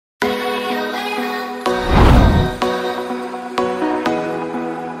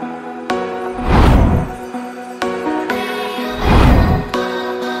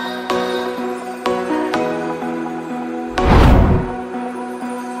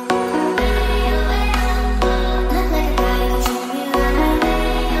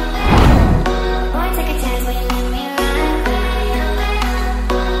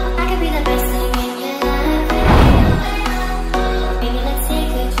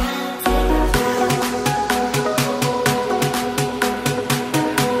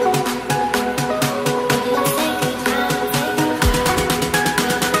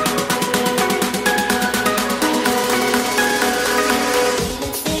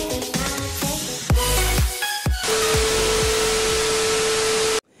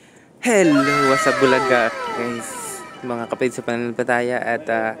sa Bulaga, guys. Mga kapatid sa pananampalataya at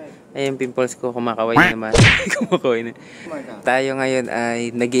ayun, pimples ko kumakaway na naman. Kumakaway na. Tayo ngayon ay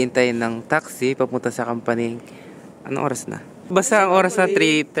nag-iintay ng taxi papunta sa company. Anong oras na? Basta ang oras na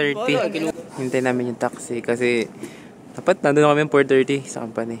 3:30. Hintay namin yung taxi kasi dapat nandun kami 4:30 sa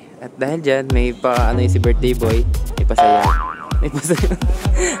company. At dahil dyan, may pa ano yung si birthday boy, may pasaya. May pasaya.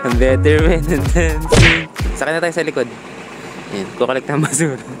 Ang better man and dancing. Sakay na tayo sa likod. Ayan, kukolekt ng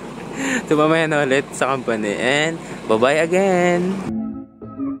basura. So mamaya na ulit sa company and bye-bye again.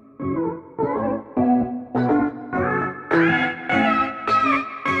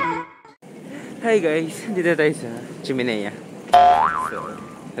 Hi guys, dito tayo sa Chimenea. So,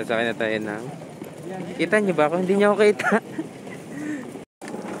 sasakay na tayo ng... Kita niyo ba ako? Hindi niyo ako kita.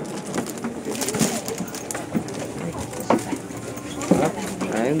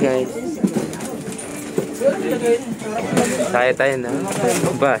 Ayun guys. Sakay tayo ng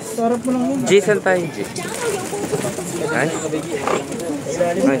bus. G, saan tayo G? Ay?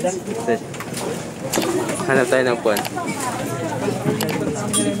 Ay, hanap tayo ng puwan.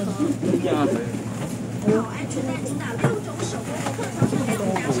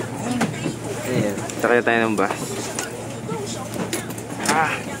 Ayan, sakay tayo ng bus.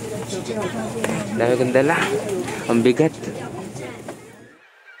 Dami kong dala. Ang bigat.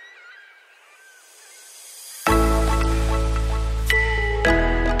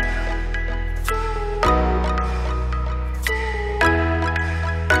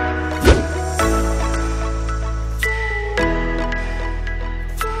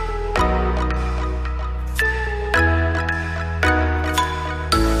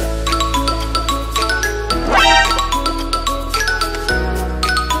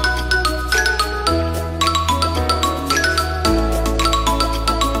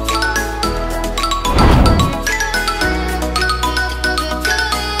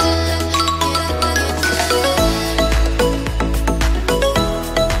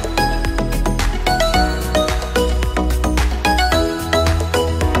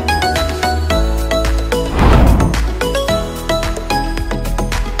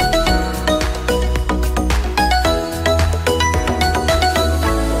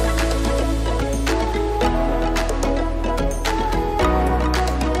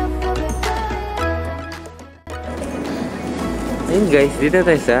 Ayun guys, dito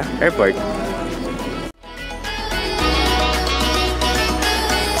tayo sa airport.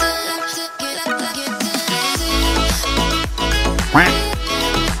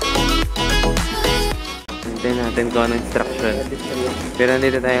 Hintayin natin kung ano instruction. Pero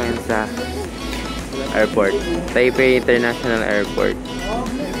nandito tayo sa airport. Taipei International Airport.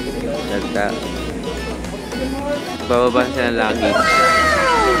 At bababa siya ng luggage.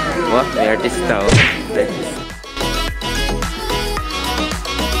 Wow, may artista oh.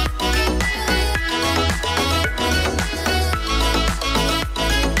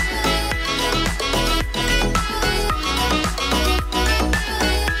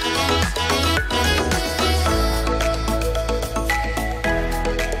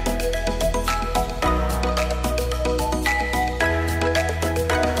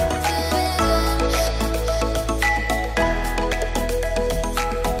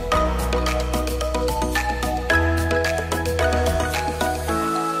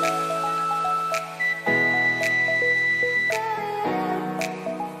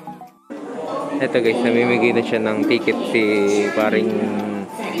 Ito guys, namimigay na siya ng ticket si paring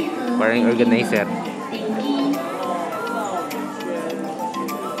organizer.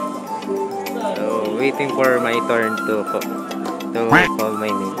 So, waiting for my turn to call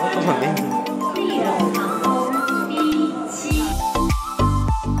my name.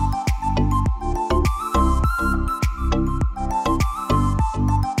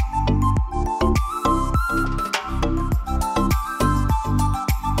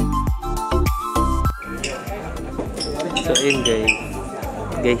 So ayun guys,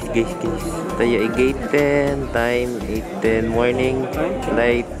 tayo ay gate 10, time 8:10 morning,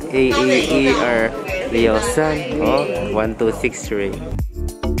 flight AAER Ryosan, 126 Ray.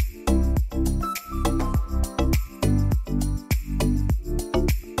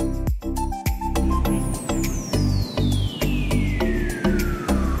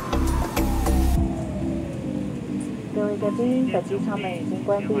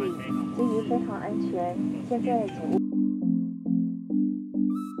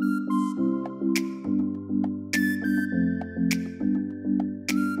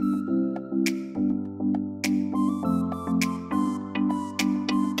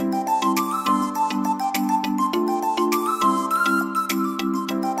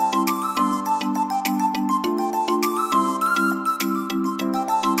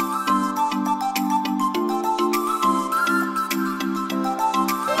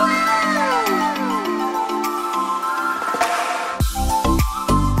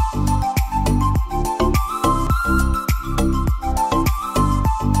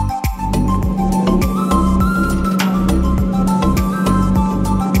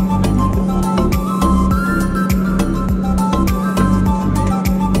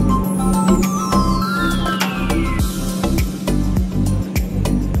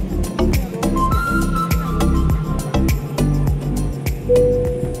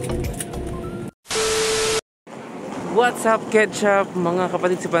 What's up, ketchup, mga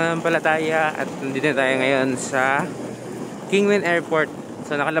kapatid sa pananampalataya? At nandito na tayo ngayon sa Kinmen Airport.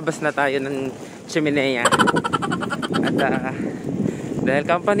 So nakalabas na tayo ng Chimenea. At dahil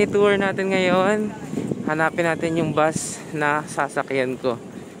company tour natin ngayon, hanapin natin yung bus na sasakyan ko.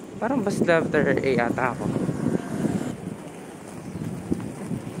 Parang bus letter A ata ako.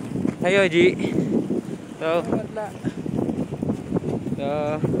 Hayo, G. So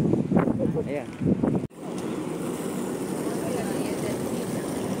ayan.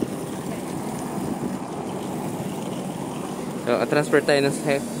 So, transfer tayo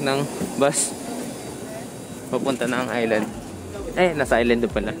ng bus papunta ng island. Nasa island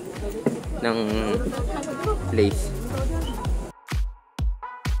doon pala ng place.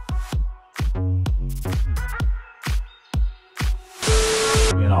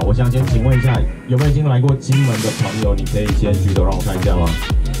 我想先请问一下，有没有已经来过金门的朋友？你可以先举手让我看一下吗？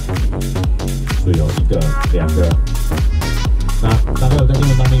所以有一个、两个。那大家有在金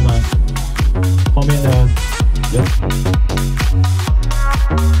门当兵吗？后面呢？有。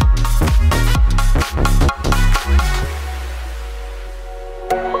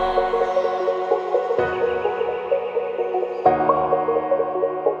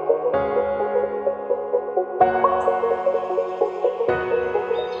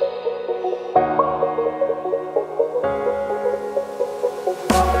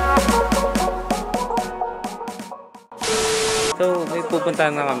So, may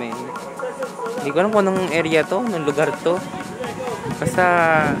pupuntahan na kami. Hindi ko alam kung anong area to, anong lugar to. Basta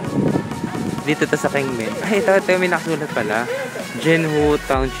dito to sa Kinmen. Ito may nakasulat pala. Jinhu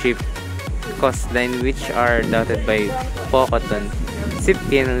Township coastline, which are dotted by Pocoton,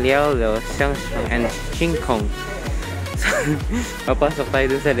 Sipin, Liaolo, Xiangsheng, and Qingkong. So, papasok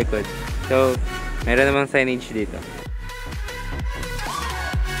tayo dun sa likod. So, meron namang signage dito.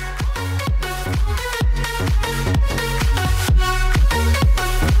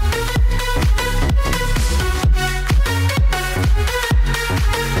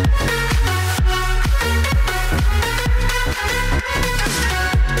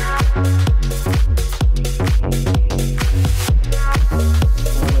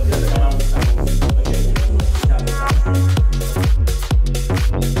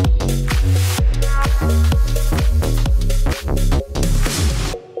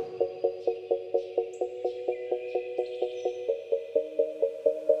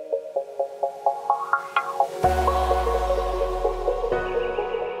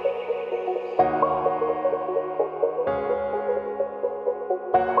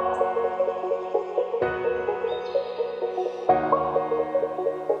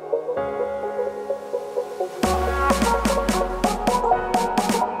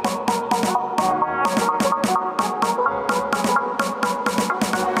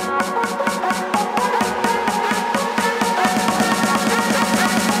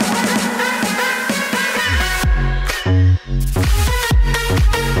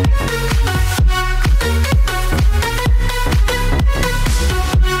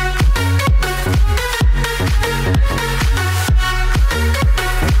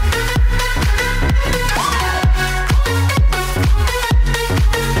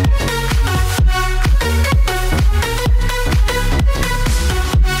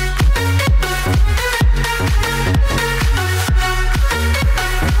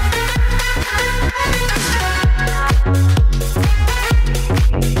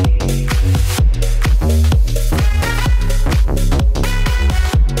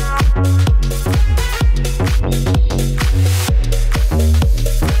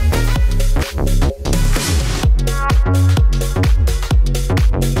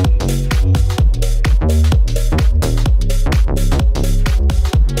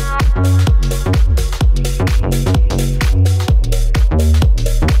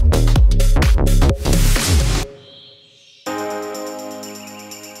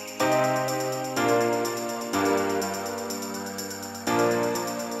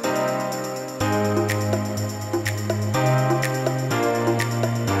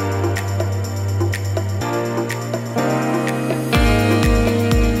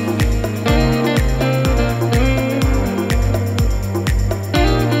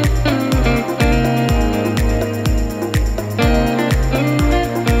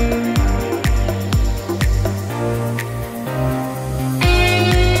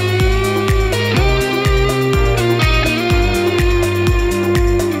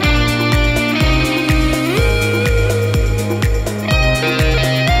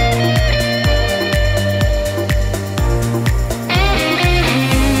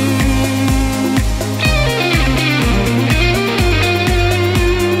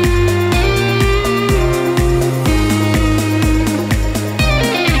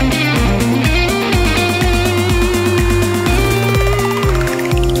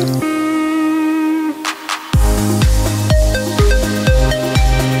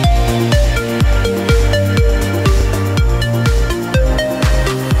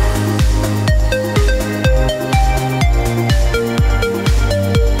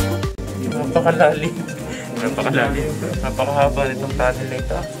 napakalalim. Napakalalim. Napakahaba nitong tunnel na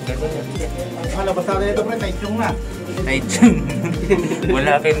ito. Galing. Ang labas na ito, pre, Taichung na. Taichung.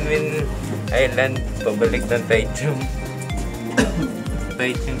 Mula Kinmen Island, pabalik ng Taichung.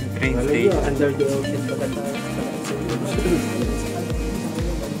 Taichung train station. Under the ocean pa tayo.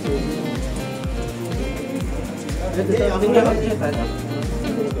 Ito sa akin na budget, ano?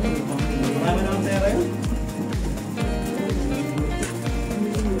 Marami naman pera yun.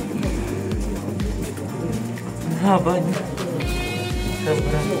 Ang haba niya.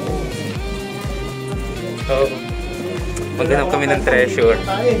 Sobrang. Oh. Maghanap kami ng treasure.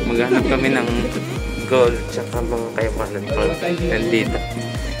 Maghanap kami ng gold tsaka mga kayamanan pa nandito.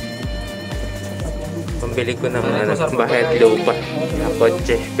 Pambili ko ng bahay at lupa na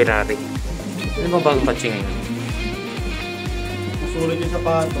kotse, Ferrari. Ano ba bang kotse ngayon? Sulit yung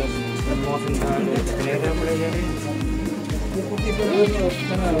sapatos. At mga sandalo. Meron na pala yan. Puputi pa lang ito.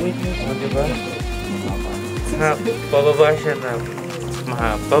 O diba? Pababa siya na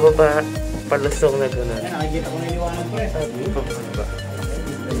pababa, palusong na gano'n. Nakikita ko na iwanan ko eh. Pababa.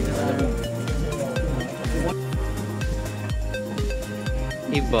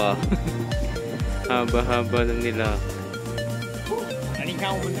 Iba. Haba-haba lang nila.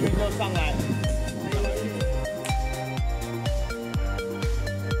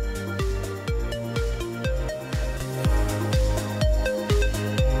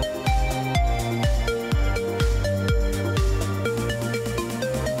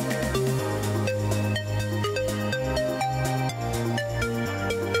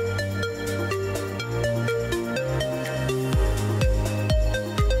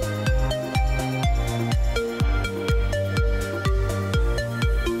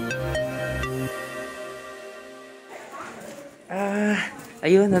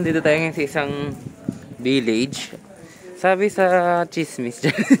 Ayun, nandito tayo ngayon sa isang village. Sabi sa chismis,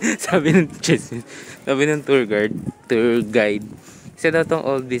 sabi ng tour guide, isa daw tong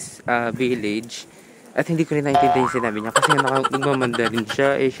oldest village. At hindi ko rin naintindihan yung sinabi niya kasi nagmamandarin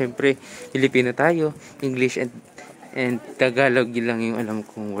siya. Eh, syempre, Filipino tayo, English and Tagalog lang yung alam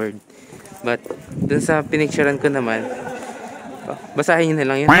kong word. But, dun sa pinicturean ko naman, basahin nyo na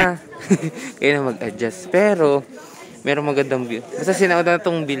lang yun ha. Kaya na mag-adjust. Pero, merong magandang view. Basta sinauda na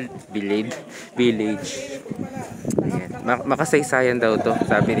itong village. Ayan. Makasaysayan daw to,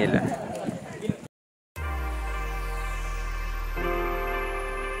 sabi nila.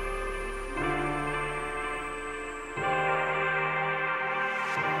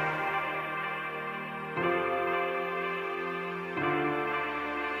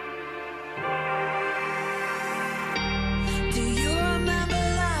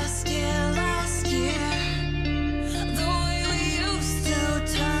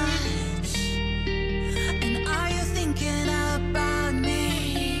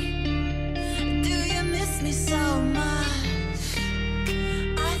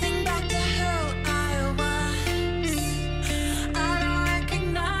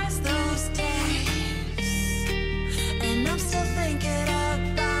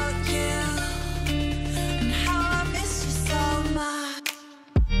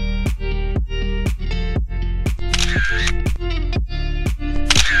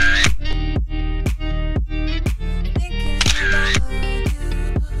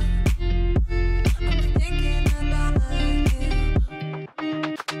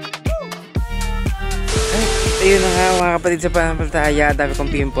 Ayun na nga mga kapatid sa panampalataya, dami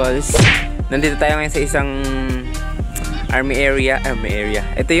kong pimples. Nandito tayo ngayon sa isang army area.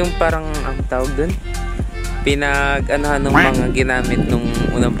 Ito yung parang ang tawag dun, pinag-anuhan ng mga ginamit nung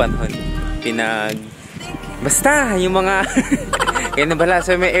unang panahon. Basta yung mga kaya nabala.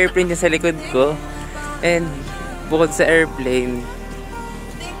 So may airplane dyan sa likod ko. And bukod sa airplane,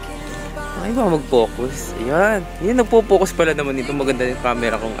 ay ba mag-focus? Ayan. Yan, nagpo-focus pala naman dito. Maganda yung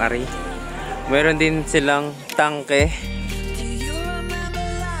camera kong ari. Meron din silang tangke.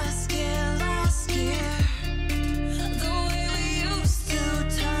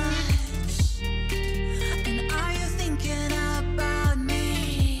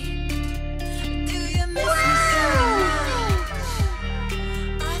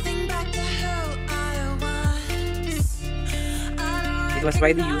 It was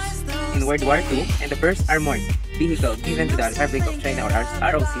widely used in World War II and the first armored vehicle given to the Republic of China or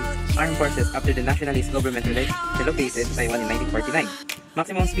ROC Armed Forces after the nationalist government relocated Taiwan in 1949.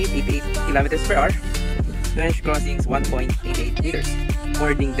 Maximum speed 88 kilometers per hour. Trench crossings 1.88 meters.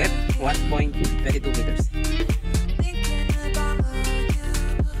 Boarding depth 1.22 meters.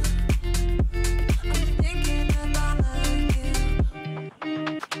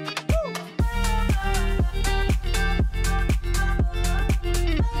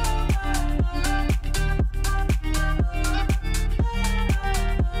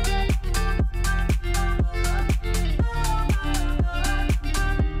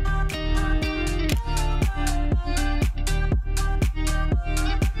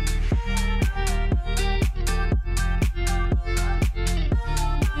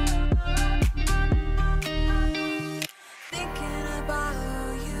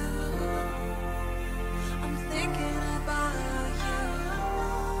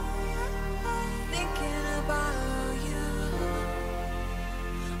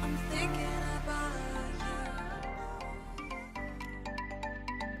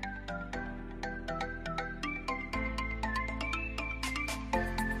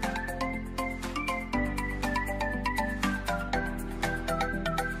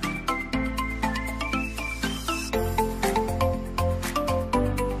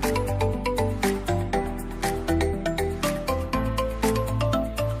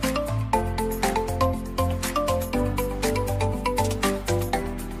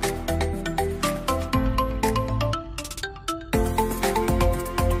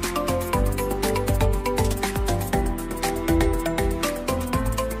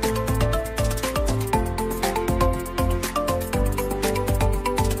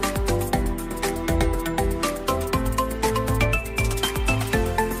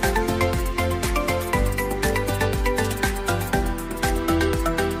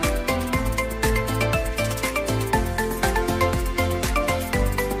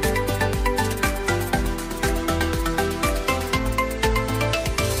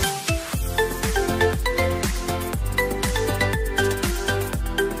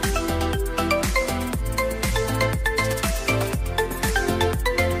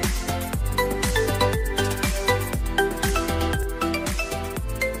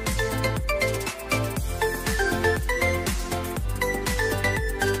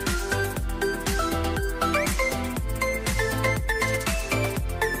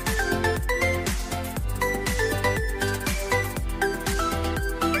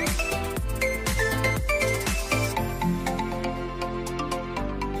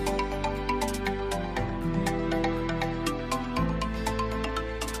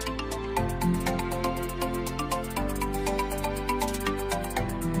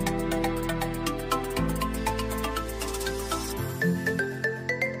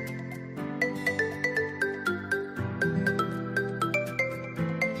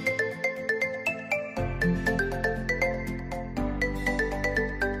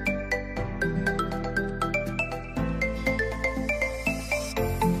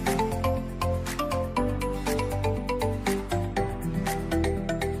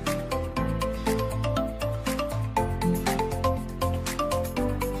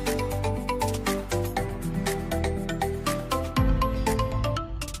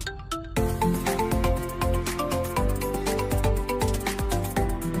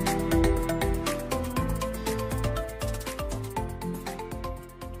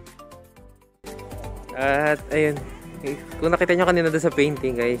 At ayun, kung nakita nyo kanina doon sa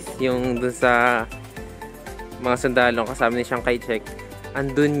painting guys, yung doon sa mga sundalong kasama ni Chiang Kai-shek,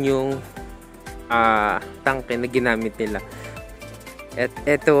 andun yung tangke na ginamit nila. At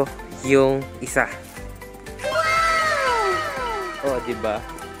eto yung isa. Oh, diba?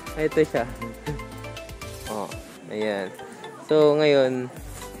 Ito siya. Oh, ayan. So, ngayon,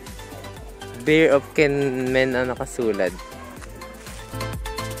 Bear of Kinmen ang nakasulat.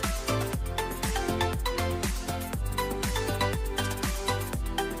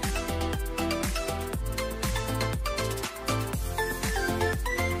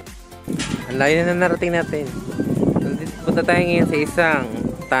 Ang layo na narating natin. Punta tayo ngayon sa isang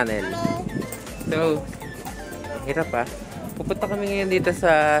tunnel. So, hirap pa. Pupunta kami ngayon dito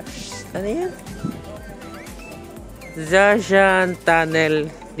sa, ano yan? Ruzjlennon Tunnel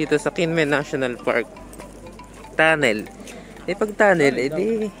dito sa Kinmen National Park. Tunnel. Pag tunnel,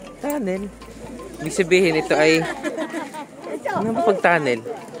 edi tunnel. Ibig sabihin ito ay ano ba pag tunnel?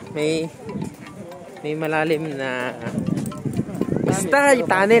 May malalim na basta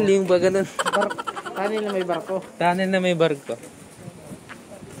yung tunnel, yung ba ganun? Tunnel na may barko. Tunnel na may barko.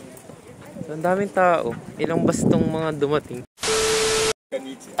 So, ang daming tao. Ilang bastong mga dumating.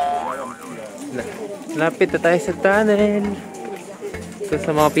 Lapit na tayo sa tunnel. So,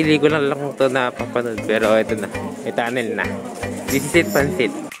 sa mga pelikula lang ito napapanood. Pero ito na. May tunnel na. This is it,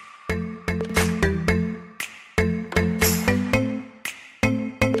 pansit.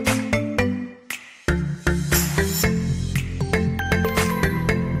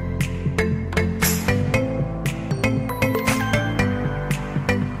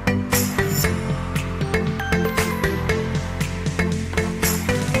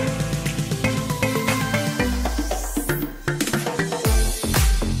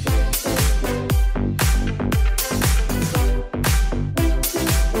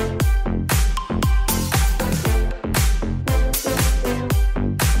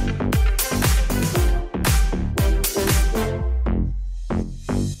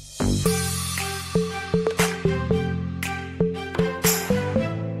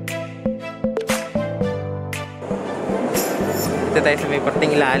 Dito tayo sa may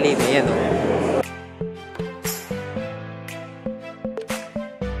parting ilalim. Ayan o.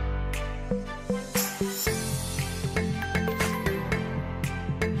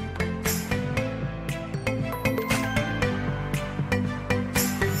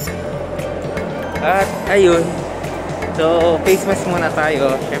 At ayun. So, face mask muna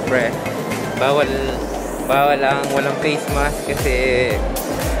tayo. Siyempre, bawal ang walang face mask kasi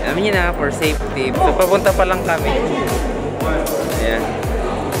alam niyo na, for safety. So, papunta pa lang kami. Ayan.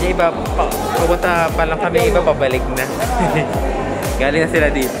 Yung iba, papunta pa lang kami, iba pabalik na. Galing na sila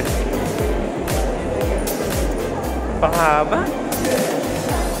dito. Pakahaba.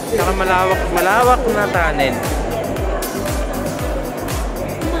 Saka malawak na tunnel.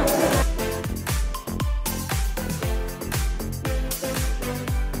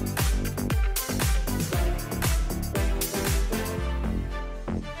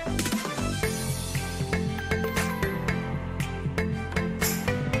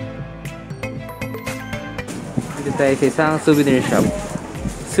 Dito tayo sa isang souvenir shop.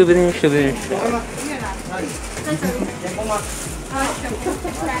 Souvenir shop.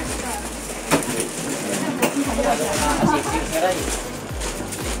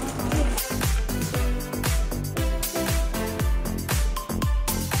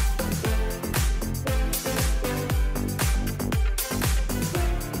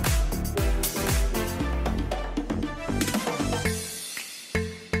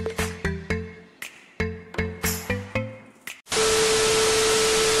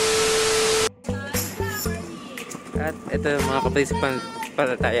 At ito mga kapatid sa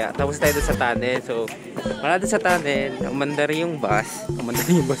palataya. Tapos tayo doon sa tunnel. So, wala doon sa tunnel. Umandar yung bus.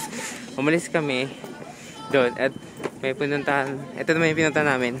 Umalis kami doon. At may pinuntahan. Ito naman yung pinuntahan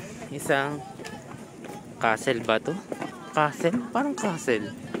namin. Isang castle ba to? Castle? Parang castle.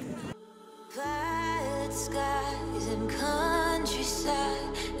 Violet skies and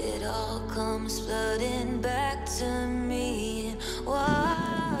countryside, it all comes flooding back to me.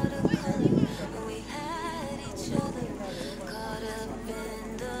 Watercolor, we had each other caught up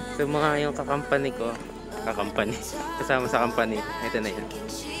in the So mga yung kakampani ko, kasama sa company, ito na yun.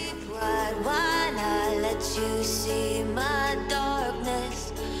 cheap white wine. I let you see my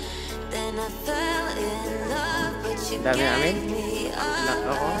darkness, then I fell in love, but you Dami namin. gave me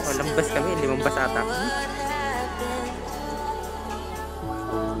Walang bus kami, 5 bus ata.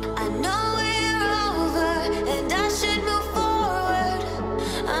 I know we're over and I should move forward.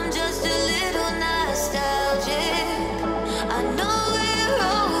 I'm just a little nostalgic. I know we're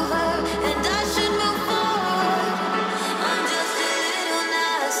over and I should move forward.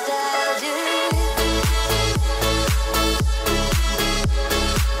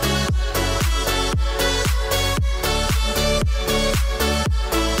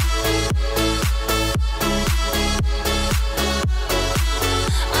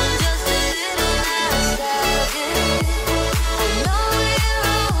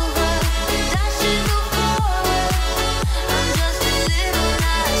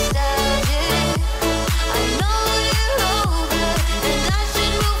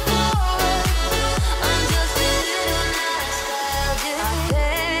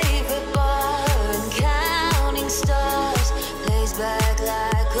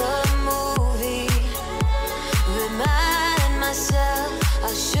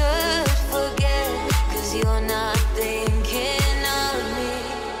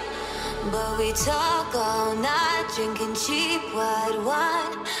 We talk all night, drinking cheap white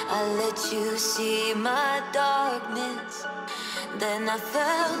wine. I let you see my darkness. Then I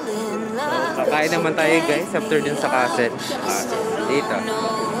fell in love. Kakain naman tayo guys after dun sa castle. Dito.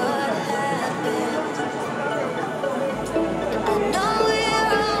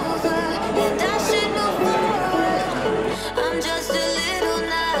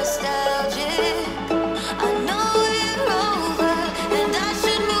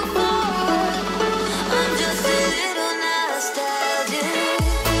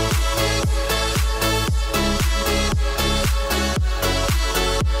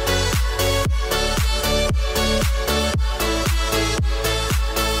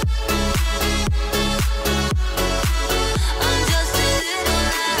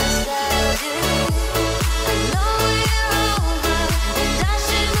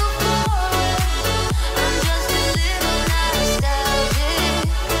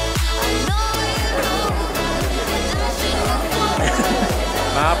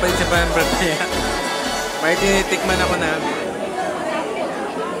 Makakapalit sa pamper kaya. May tinitikman ako na.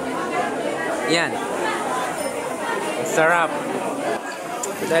 Yan. Sarap.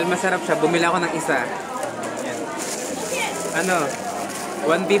 Dahil masarap siya, bumili ako ng isa. Yan. Ano?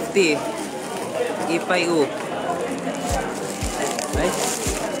 150. Ipay-u. Ay.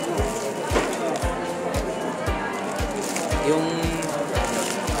 Yung...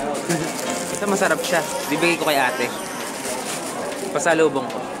 ito masarap siya. Bibigay ko kay ate. Pasalubong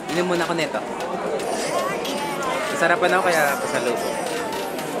ko. Inom muna ako nito. Masarapan ako kaya pasalubong.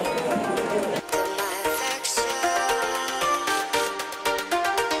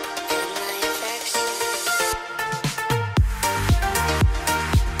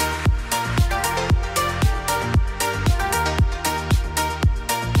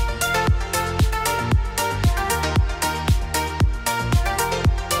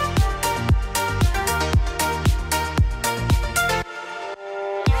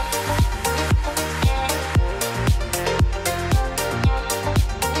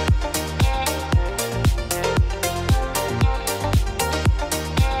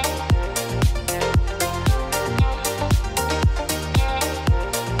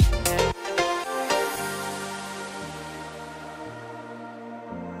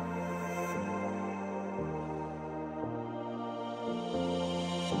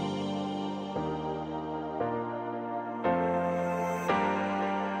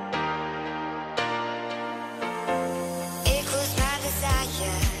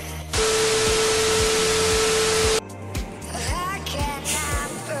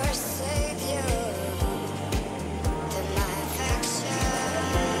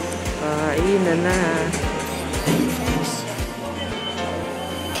 Kain na.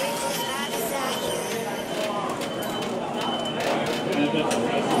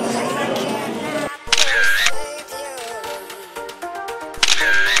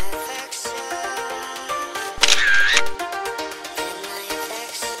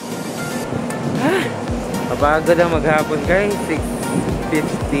 Mapagod ang maghapon guys.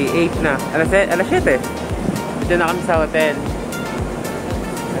 6:58 na. Alas 7. Dito na kami sa hotel.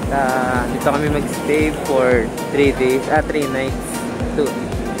 At dito kami mag-stay for 3 days. 3 nights.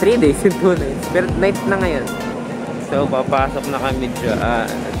 3 days and 2 nights. Pero night na ngayon. So papasok na kami dyan.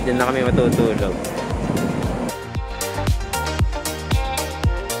 Dyan na kami matutulog.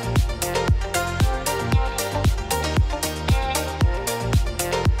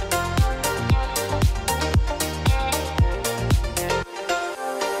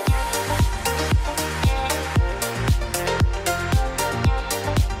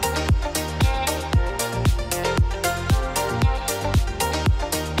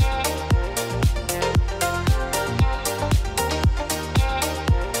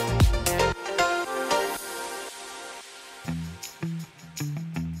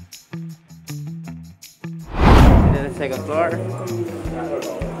 Second floor.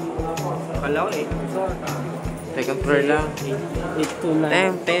 Kalaw eh. Second floor lang.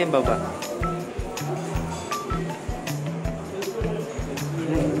 829. Baba.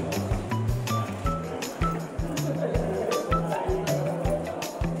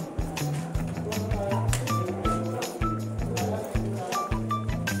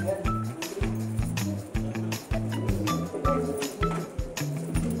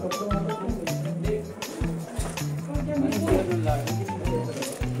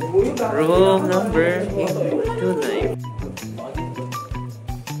 Room number 829.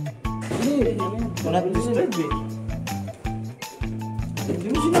 Wala na disturb eh. Hindi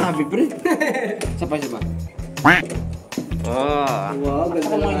mo sinabi, pre. Sapa. Oh. Wow,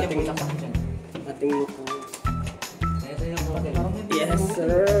 ganda ng ating luto. Yes,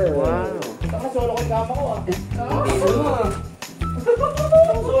 sir. Wow. Solo ko yung kama ko ah. Hindi mo.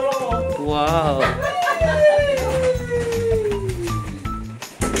 Solo ko. Wow.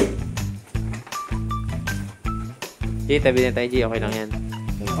 G, tabi na tayo, G. Okay lang yan.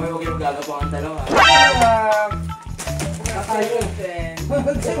 Okay, huwag yung gagawang ang dalawa. Kakayos.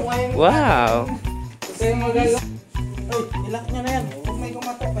 Wow. Kasi magaling. Uy, ilak nyo na yan. Huwag may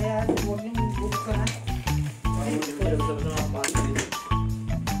kumatok, kaya huwag nyo bubuksan na.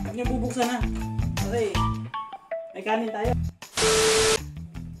 Huwag nyo bubuksan na. Kasi may kanin tayo.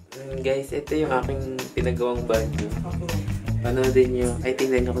 Guys, ito yung aking pinagawang banyo. Panoodin nyo. Ay,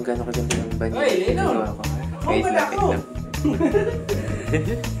 tingnan nyo kung gano'n kaganda ng banyo. Uy, Lino! Wait lang, wait lang.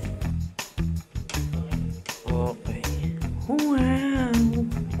 Okay. Wow!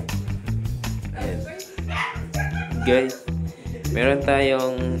 Ayan. Guys, meron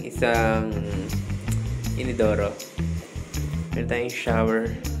tayong isang inidoro. Meron tayong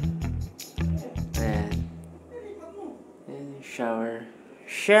shower. Ayan. Ayan, shower.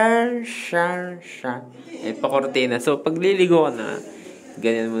 Shower. Eh, pakortina. So, pag liligo ka na,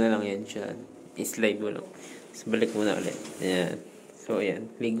 ganyan mo na lang yan siya. I-slide mo lang. Tapos balik mo na ulit. Ayan. So,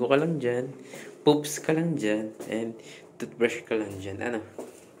 ayan. Ligo ka lang dyan. Poops ka lang dyan. And toothbrush ka lang dyan. Ano?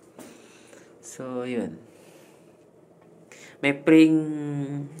 So, yun. May pring...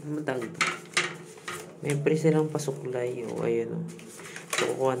 Ano tawag ito? May pre silang pasuklay. O, ayun o.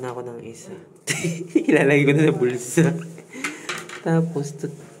 So, kukuha na ako ng isa. Ilalagay ko na sa bulsa. Tapos,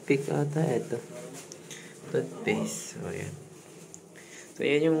 toothpick ata. Ito. Toothpaste. So, ayan. So,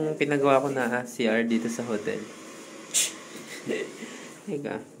 yan yung pinagawa ko na CR dito sa hotel.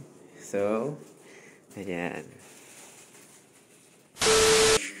 Teka. So, ayan.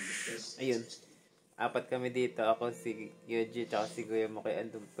 Ayun. Apat kami dito. Ako, si Yoji, tsaka si Kuya Mokay.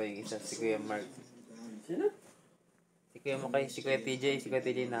 Andun pa yung isa, si Kuya Mark. Sino? Si Kuya Mokay, si Kuya TJ. Si Kuya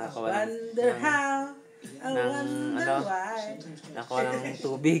TJ nakakawa Wonder how. I wonder why. nakawa ng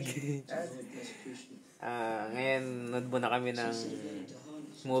tubig. Ngayon, nood muna kami ng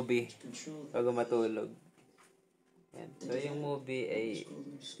movie bago matulog. Yan. So, yung movie ay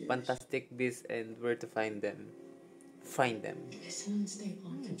Fantastic Beasts and Where to Find Them. Find them.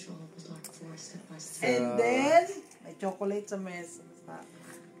 And then, may chocolate sa mesa.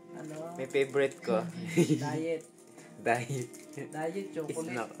 Ano? May favorite ko. Diet. Diet chocolate.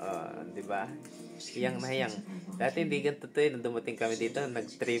 Snack. Diba? Hiyang na hiyang. Dati hindi ganito to nung dumating kami dito,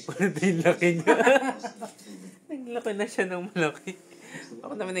 nag-triple na yung laki niya. Naglaki na siya ng malaki.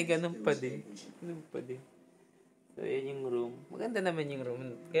 Ako naman ay ganun pa din. So, yun yung room. Maganda naman yung room.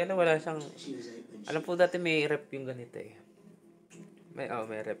 Kaya na wala siyang... Alam po dati may rep yung ganito eh. May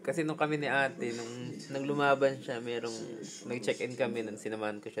rep. Kasi nung kami ni ate, nung lumaban siya, nag-check-in kami, nung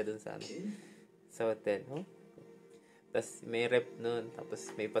sinamahan ko siya dun sa hotel. Huh? Tapos may rep nun, tapos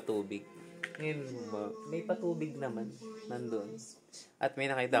may patubig. Ngayon, may patubig naman nandun. At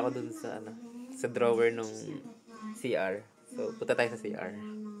may nakita ko dun sa drawer nung CR. So, punta tayo sa CR.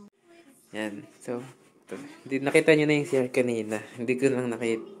 Yan. So, nakita nyo na yung CR kanina. Hindi ko lang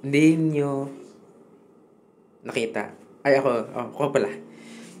nakita. Hindi nyo nakita. Ay, ako pala.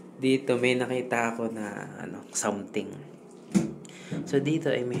 Dito, may nakita ako na, something. So, dito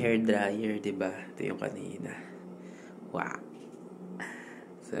ay may hair dryer, diba? Ito yung kanina. Wow.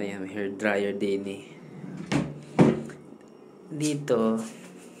 So, ayan, may hair dryer din eh. Dito,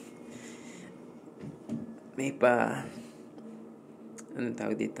 may anong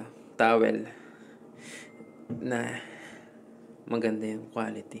tawag dito? Towel. Na maganda yung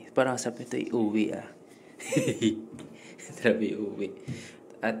quality. Parang sabi ito iuwi Grabe iuwi.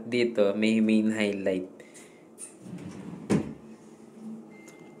 At dito, may main highlight.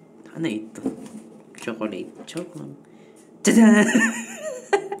 Ano ito? Chocolate. Tada!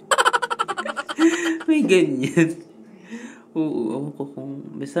 May ganyan. Oo,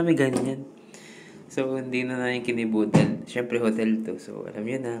 basta may ganyan. So, hindi na namin kinibudal. Siyempre, hotel to. So, alam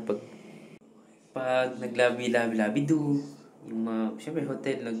nyo na, pag naglabi-labi do, yung siyempre,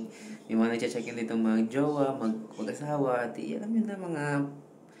 hotel, may mga nagcha-check-in dito mga jowa, mag-asawa, at alam nyo na, mga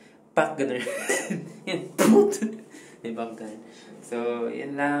pack gano'n. Yan, may bangkan. So,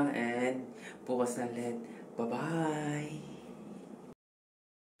 yan lang, and bukas na ulit. Bye-bye!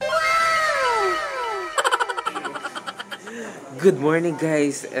 Good morning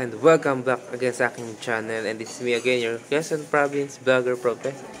guys and welcome back again sa aking channel, and this is me again, your Quezon Province vlogger from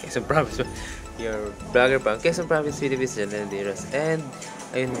Quezon Province, your vlogger from Quezon Province, Ruzjlennon. And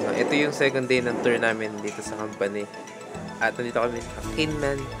ayun nga, ito yung second day ng tour namin dito sa company, at nandito kami sa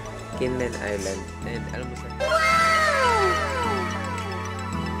Kinmen Island. And alam mo sa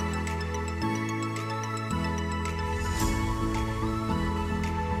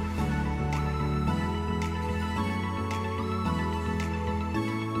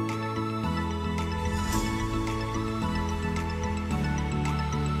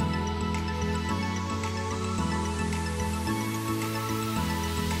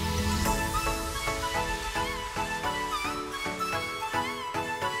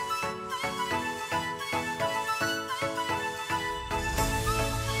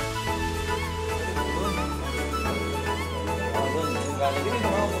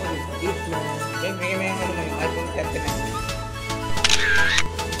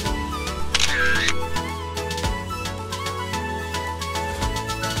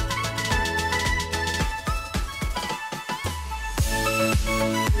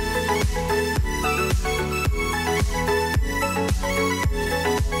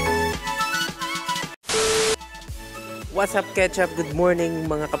What's up, Ketchup? Good morning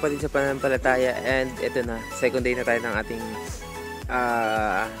mga kapatid sa pananampalataya. And ito na, second day na tayo ng ating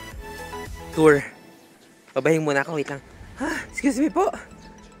tour. Pabahin muna ako, wait lang. Excuse me po.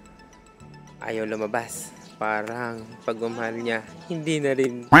 Ayaw lumabas. Parang pagmamahal niya, hindi na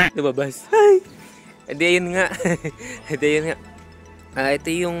rin lumabas. Ay! Hindi, ayun nga. Hindi, ayun nga. Ito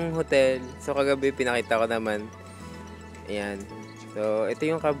yung hotel. So kagabi pinakita ko naman. Ayan. So ito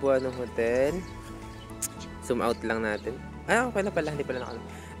yung kabuuan ng hotel. Zoom out lang natin. Okay na pala, hindi pala nakano.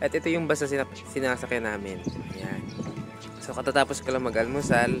 At ito yung bus na sinasakyan namin. Ayan. So katatapos ko lang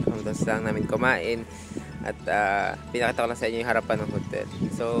mag-almusal, tapos lang namin kumain. At pinakita ko lang sa inyo yung harapan ng hotel.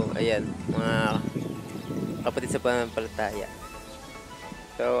 So ayan, mga kapatid sa pananampalataya.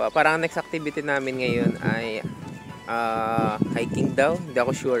 So parang next activity namin ngayon ay hiking daw. Hindi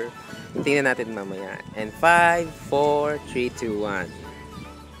ako sure. Tingnan natin mamaya. And 5, 4, 3, 2, 1.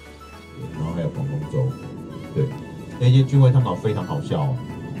 然后还有防空舟，对，那些聚会探讨非常好笑哦。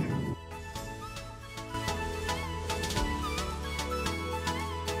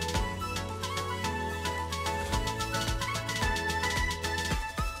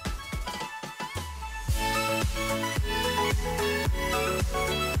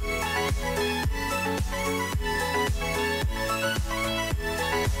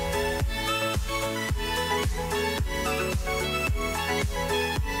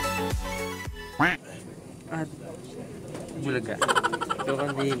At Bulaga. So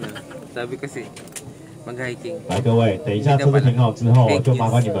kanina, sabi kasi mag-hiking. 来，各位，等一下车子停好之后，就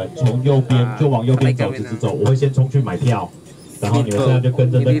麻烦你们从右边就往右边走，直直走。我会先冲去买票，然后你们现在就跟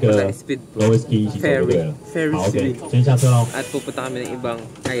着那个 Lowski 一起走就对了。好 ，OK， 先下车喽。 At pupunta kami ng ibang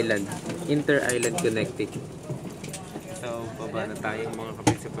island, inter-island connecting. So, baba na tayo mga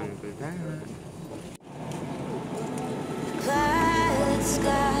kapatid sa pananampalataya. Violet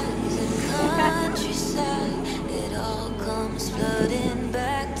skies and countryside, it all comes flooding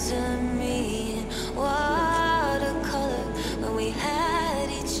back to me. Watercolor when we had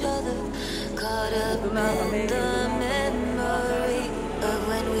each other, caught up in the memory of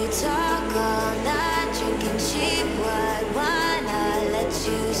when we talk all night, drinking cheap white wine. I let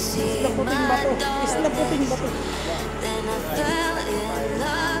you see my darkness. Then I fell in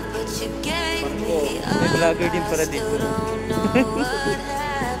love, but you gave me up. I still don't know what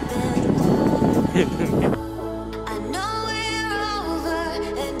happened. I know we're over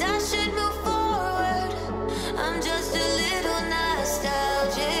and I should move forward. I'm just a little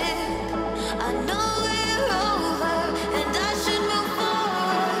nostalgic. I know we're over and I should move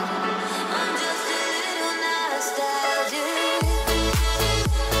forward. I'm just a little nostalgic.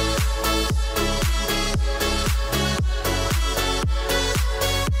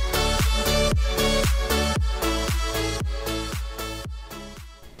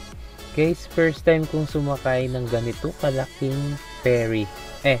 Guys, first time kong sumakay ng ganito kalaking ferry.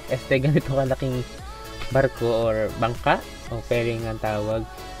 Ganito kalaking barko or bangka o ferry ang tawag.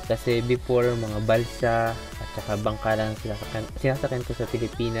 Kasi before, mga balsa at saka bangka lang sinasakyan ko sa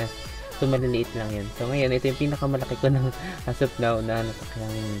Pilipinas. So maliliit lang yan. So ngayon, ito yung pinakamalaki ko ng as of now na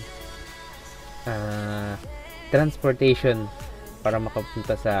nasakyang transportation para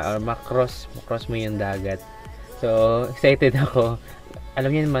makapunta sa or macross mo yung dagat. So excited ako.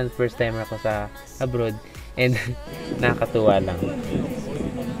 Alam niyo naman, first time ako sa abroad and nakakatuwa lang.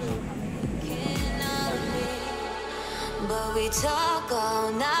 But we talk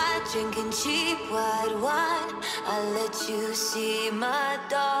all night, drinking cheap white wine. I let you see my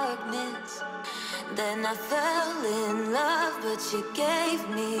darkness. Then I fell in love, but you gave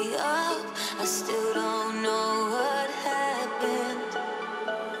me up. I still don't know what happened.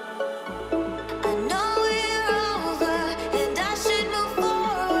 I know we're over and I should move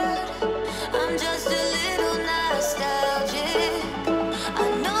forward. I'm just a little nostalgic. I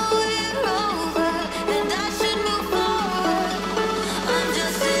know we're over and I should move forward. I'm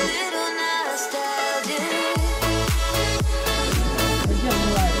just a little nostalgic.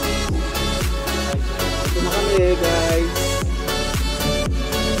 Ito na kami, guys.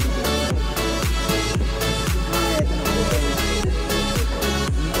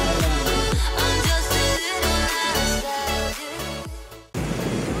 I'm just a little nostalgic.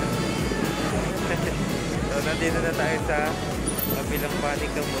 So nandito na tayo sa kabilang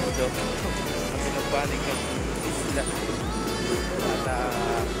panig ng mundo. Kabilang panig ng isla.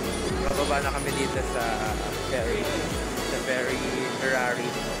 At bababa na kami dito sa ferry. Sa ferry Ferrari.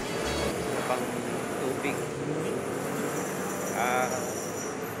 Sa pang tubig.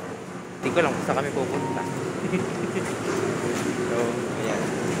 Hindi ko lang kung saan kami pupunta. So, ayan.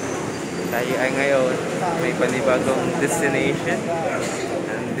 Tayo ay ngayon may panibagong destination.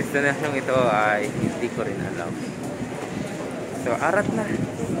 Ang destination ito ay hindi ko rin alam. So, arat na.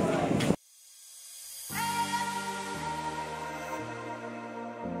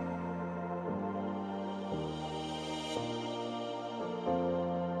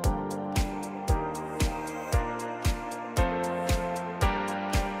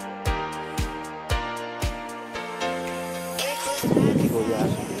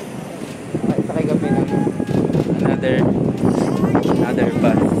 Sakay kami ng another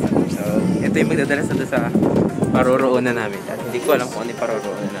bus. So, ito yung magdadala sa paroroonan namin. At hindi ko alam kung ano yung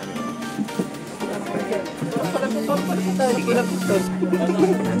paroroonan namin.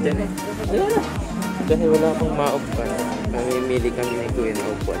 Nandiyan eh. Dahil wala akong maupan. Mamimili kami na ito yung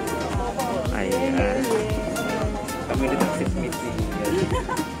upuan. Ayan. Kami dito sa 6 minutes.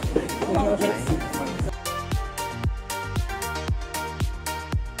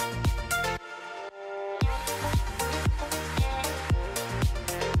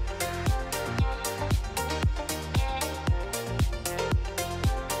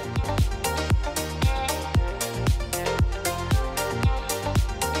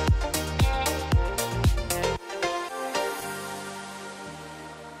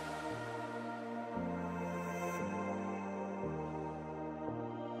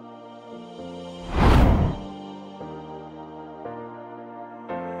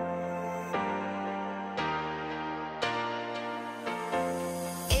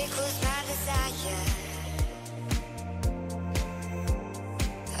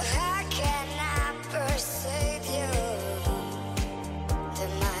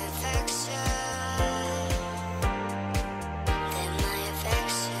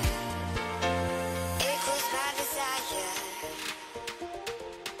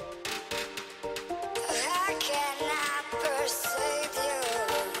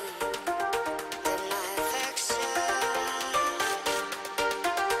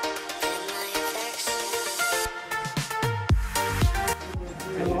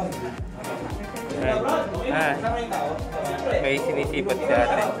 May sinisipat si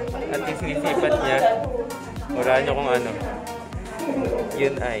ate. At yung sinisipat niya, wala niyo kung ano.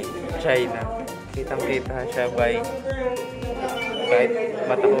 Yun ay China. Kitang-kita siya by kahit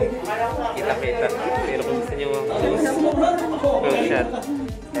mata ko. Kita-kita. Pero kung gusto niyo close shot,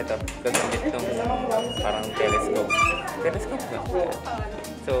 eto, gagamit itong parang telescope. Telescope na.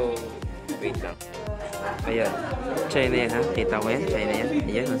 So, wait lang. Ayan. China yan ha. Kita ko yan. China yan.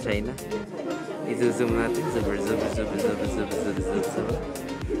 Ayan ang China. I-zoom natin. Zoom.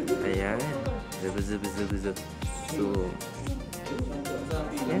 Ayan. Zoom. So,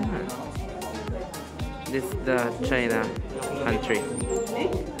 yeah. This is the China country.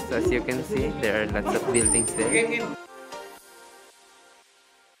 So as you can see, there are lots of buildings there.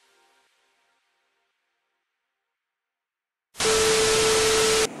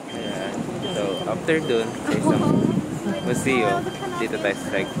 Ayan. So, after dun, sa isang museo, dito tayo sa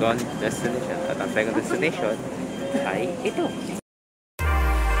second destination. At ang second destination ay ito.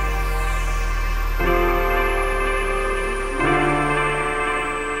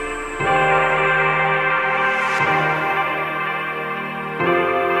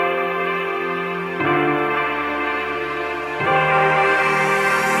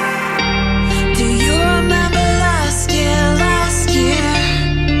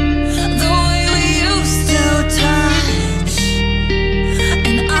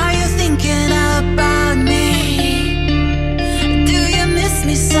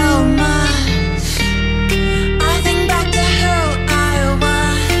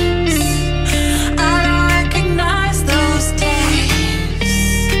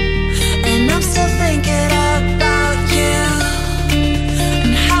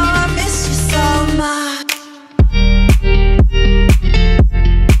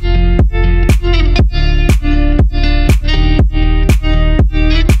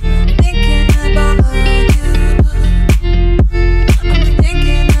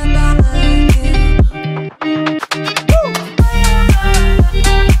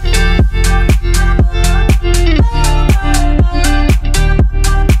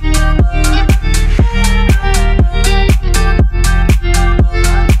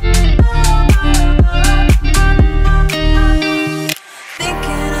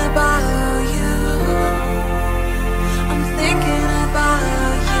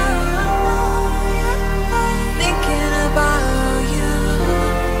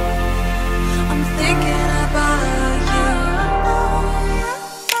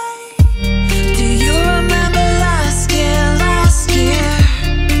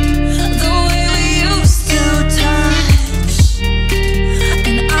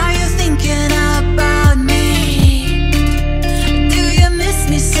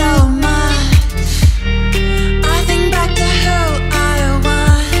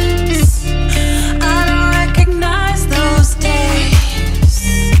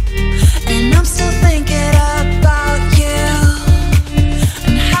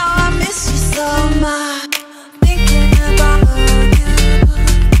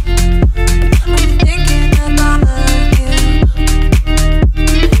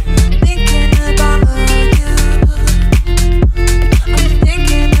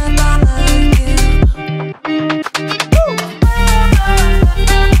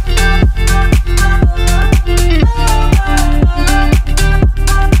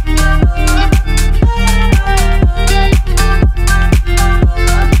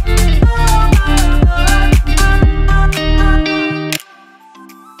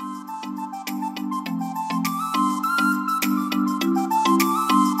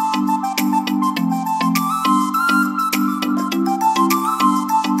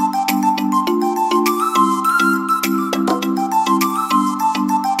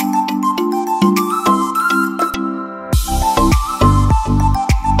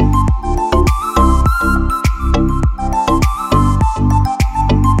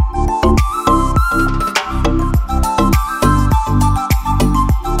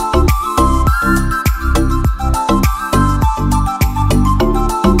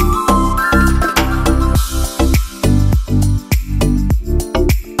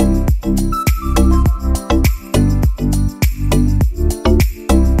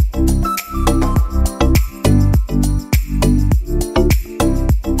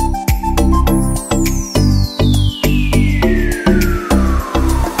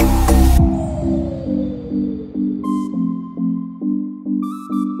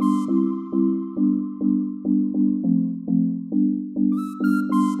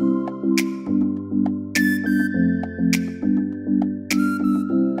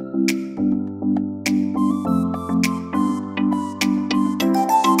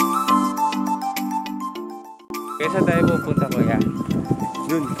 saan tayo pupunta, kuya?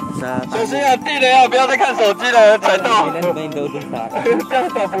 Dun, sa... 小心啊！地雷啊！不要再看手机了，踩到。 Ilan ba yung daw dun sa akin? 这样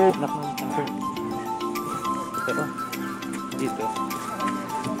打不？ Ito ba? Dito.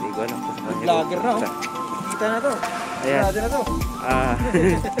 Hindi ko alam kung saan. Vlogger na, oh. Kita na to. Ayan. Sarado na to.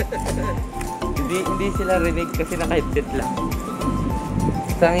 Hindi sila rinig kasi naka-headset lang.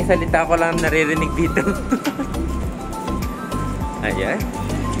 Tanging salita ko lang naririnig dito. Ayan.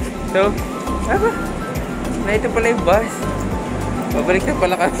 So, na ito pala yung bus. Babalik na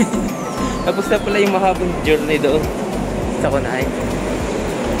pala kami. Tapos na pala yung mahabang journey doon sa Kunay.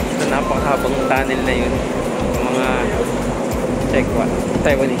 So, napakahabang tunnel na yun. Yung mga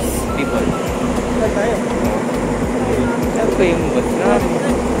Taiwanese people. Saan tayo? Saan ko yung bus na?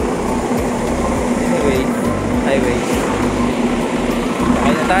 Anyway, highway.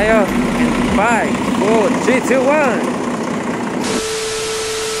 Sakay na tayo. 5, 4, 3, 2, 1.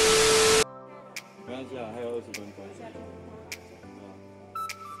 没关系啊，还有20分钟。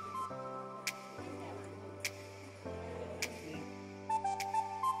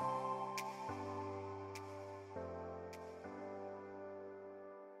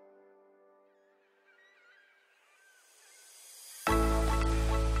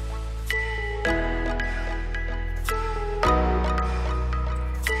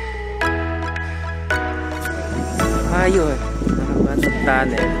Ayun, mahaba ng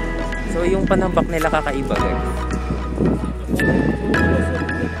tunnel. So yung panambak nila kakaiba, guys.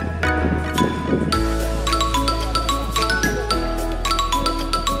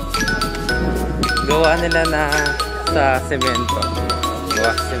 Gawa nila na sa semento.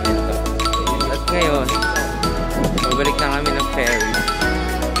 Gawa sa semento. At ngayon, babalik na kami ng ferry.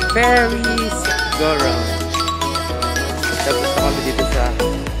 Ferries go round. Tapos na kami dito sa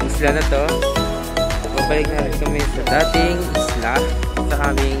isla na to. Babalik na rin kami sa dating isla sa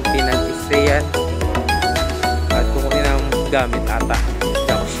aming pinag-istayan at kukunin ng gamit ata.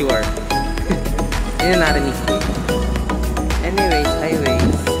 Hindi ako sure. Hindi na narinig ko. Anyways,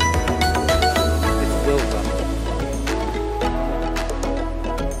 highways. Let's go back.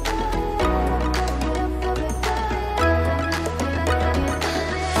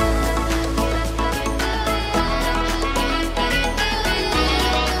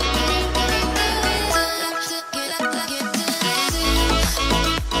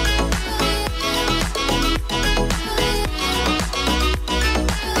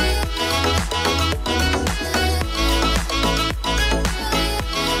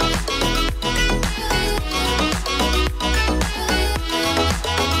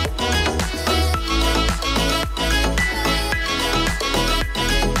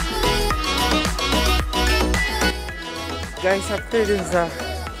 Guys, after dun sa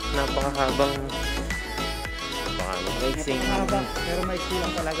napakahabang maiksing Pero may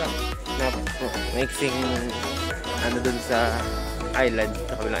silang talaga. maiksing ano dun sa island,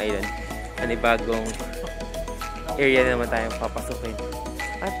 sa kabilang island, panibagong area na naman tayong papasukin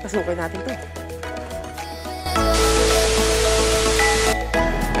at pasukin natin to.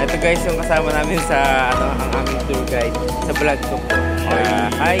 Ito guys yung kasama namin sa ang aming tour guide sa vlog ko po.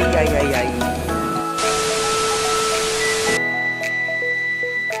 Hi.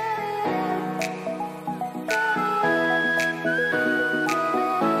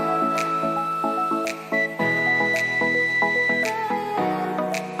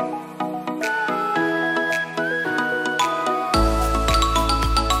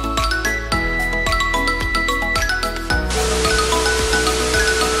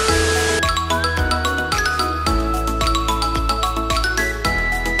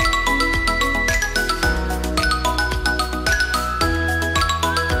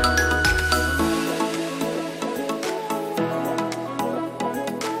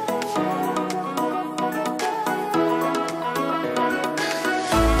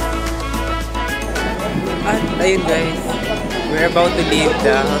 At ayun guys, we're about to leave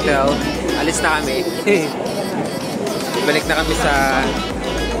the hotel. Alis na kami. Balik na kami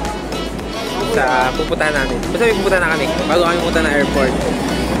sa pupuntahan namin. Basta may pupuntahan na kami bago kami pupunta ng airport.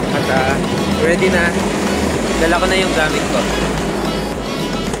 At ready na. Dala ko na yung gamit ko.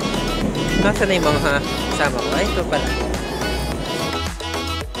 Nasaan na yung mga kasama ko? Ay, ito pala.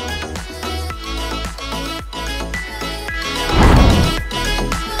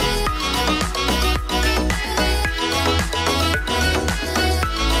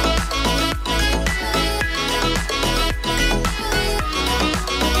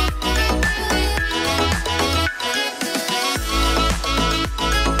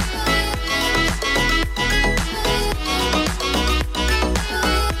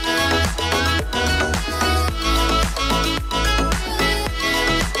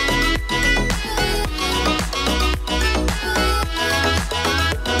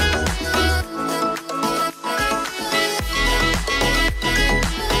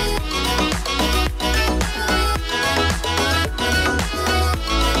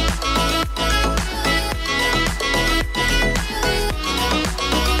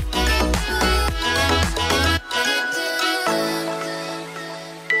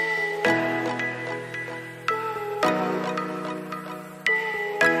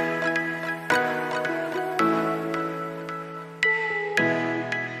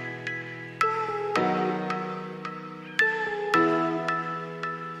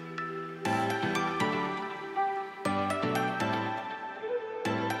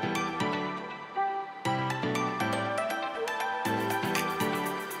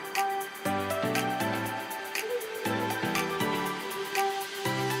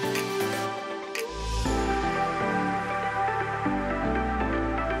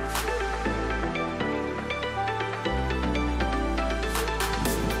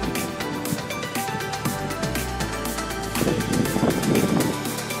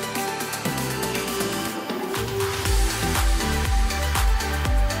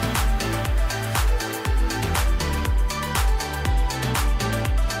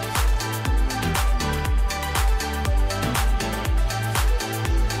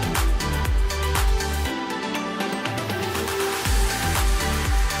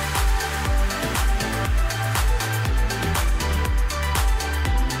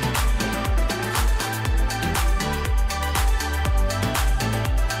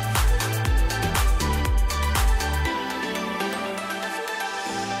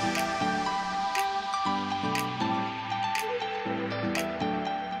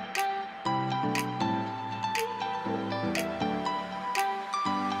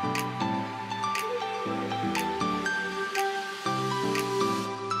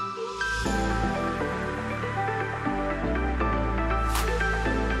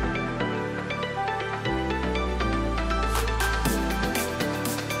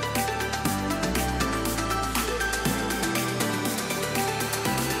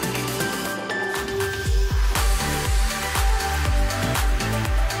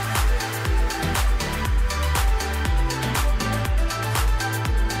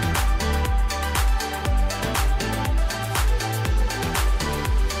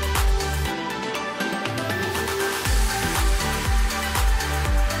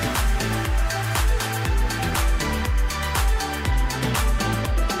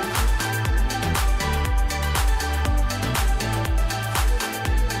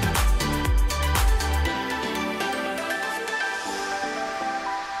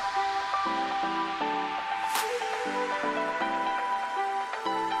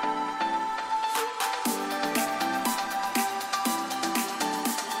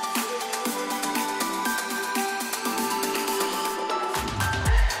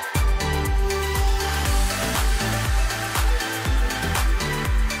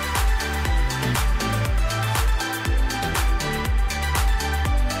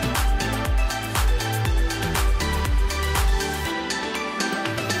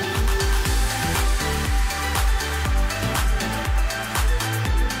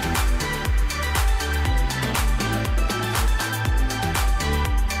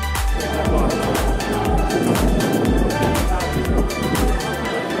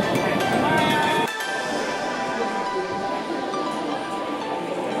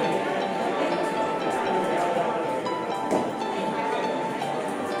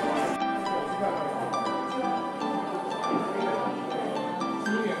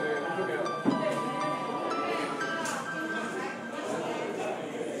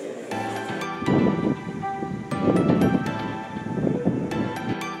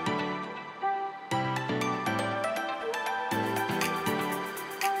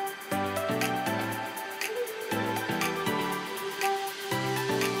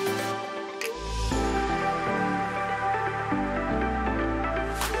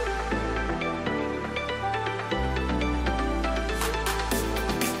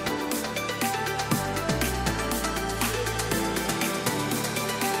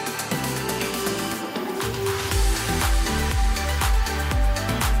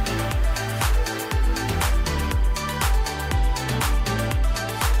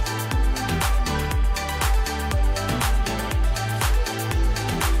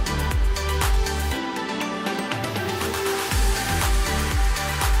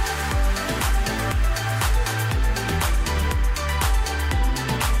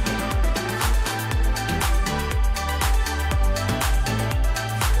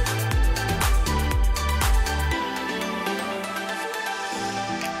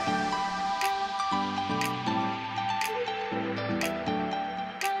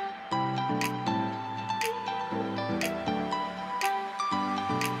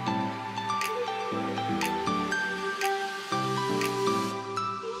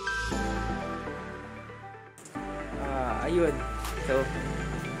 yun. So,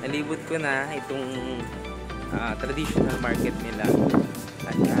 nalibot ko na itong traditional market nila.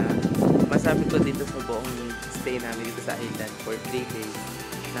 At masabi ko dito sa buong stay namin dito sa island for 3 days,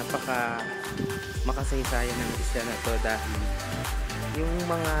 napaka makasaysayan ng isla na to dahil yung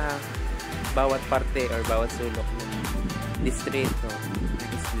mga bawat parte or bawat sulok ng distrito ng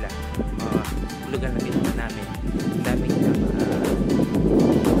isla, mga lugar na pinunta namin, daming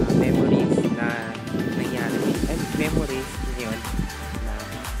memories na nangyari, memories yun na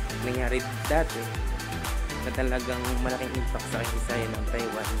nangyari dati na talagang malaking impact sa kasaysayan ng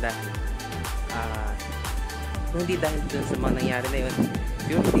Taiwan dahil hindi dahil dun sa mga nangyari na yun,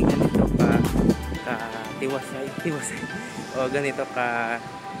 yung hindi ganito tiwasay o ganito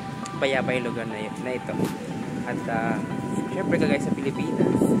payapa yung lugar na ito. At syempre kagaya sa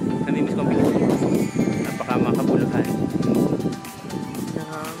Pilipinas, namimiss ko ang Pilipinas, napaka makabuluhan ng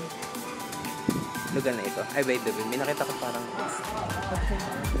lugar na ito. Ay, by the way, may nakita ko parang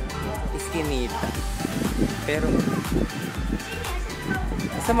iskinita, pero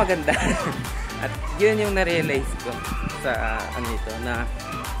basta maganda. At yun yung na-realize ko sa ito na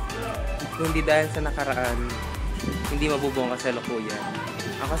hindi dahil sa nakaraan hindi mabubuo ang kasalukuyan.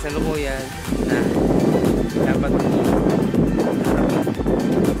 Ang kasalukuyan na dapat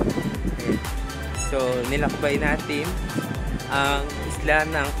okay. So nilakbay natin ang isla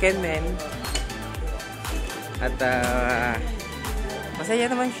ng Kinmen at masaya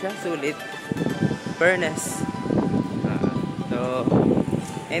naman siya, sulit, fairness. So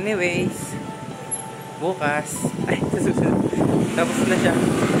anyways, bukas ay tapos na siya.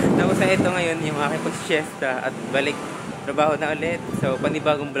 Tapos na ito ngayon yung aking pag-siesta at balik trabaho na ulit. So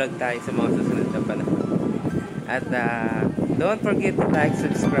panibagong vlog tayo sa mga susunod na panahon. At don't forget to like,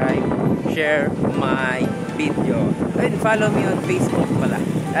 subscribe, share my video, and follow me on Facebook pala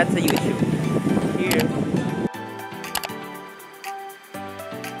at sa YouTube. Here.